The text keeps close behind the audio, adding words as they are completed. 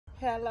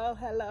Hello,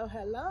 hello,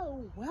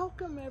 hello.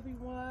 Welcome,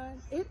 everyone.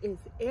 It is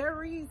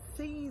Aries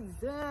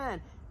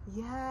season.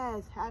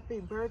 Yes,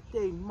 happy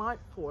birthday month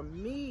for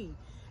me.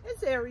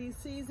 It's Aries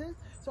season,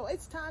 so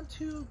it's time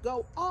to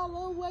go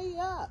all the way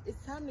up.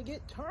 It's time to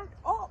get turned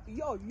up.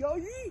 Yo.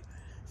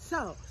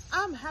 So,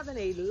 I'm having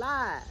a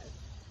live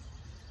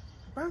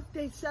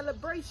birthday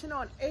celebration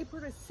on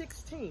April the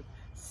 16th.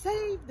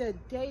 Save the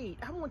date.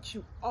 I want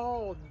you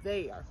all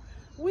there.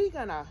 We're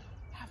gonna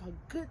have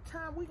a good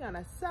time. We're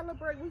gonna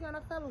celebrate. We're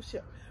gonna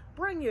fellowship.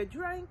 Bring your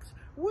drinks.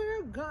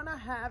 We're gonna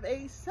have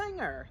a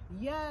singer.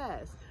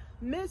 Yes,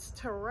 Miss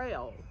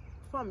Terrell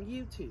from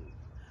YouTube.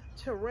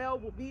 Terrell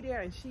will be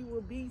there and she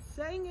will be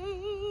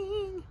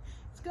singing.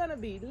 It's gonna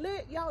be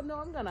lit. Y'all know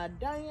I'm gonna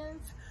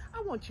dance.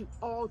 I want you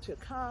all to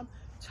come.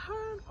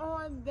 Turn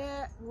on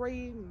that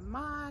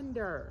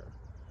reminder.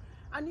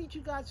 I need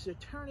you guys to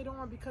turn it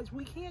on because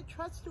we can't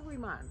trust the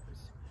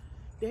reminders.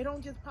 They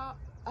don't just pop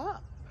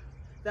up.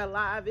 The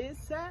live is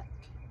set.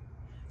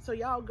 So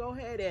y'all go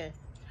ahead and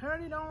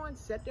turn it on,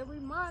 set the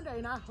reminder,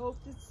 and I hope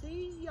to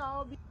see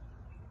y'all.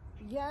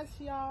 Yes,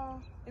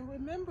 y'all. And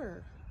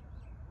remember,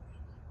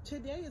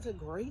 today is a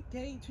great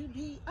day to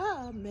be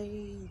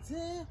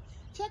amazing.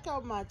 Check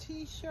out my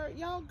t-shirt.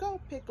 Y'all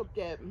go pick up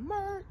that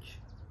merch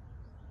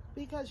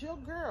because your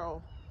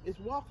girl is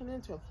walking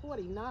into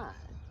 49.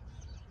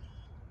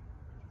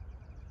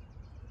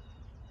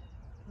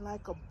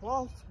 Like a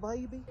boss,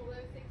 baby. Low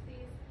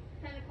 60s,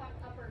 10 o'clock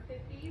upper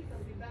 50s, so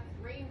the best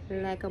range.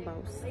 Like a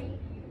boss.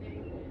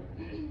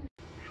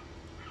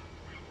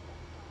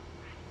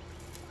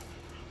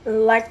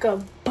 Like a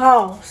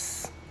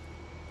boss.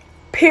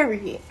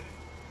 Period.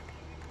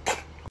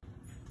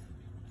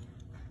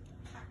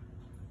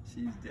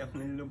 She's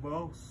definitely the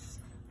boss.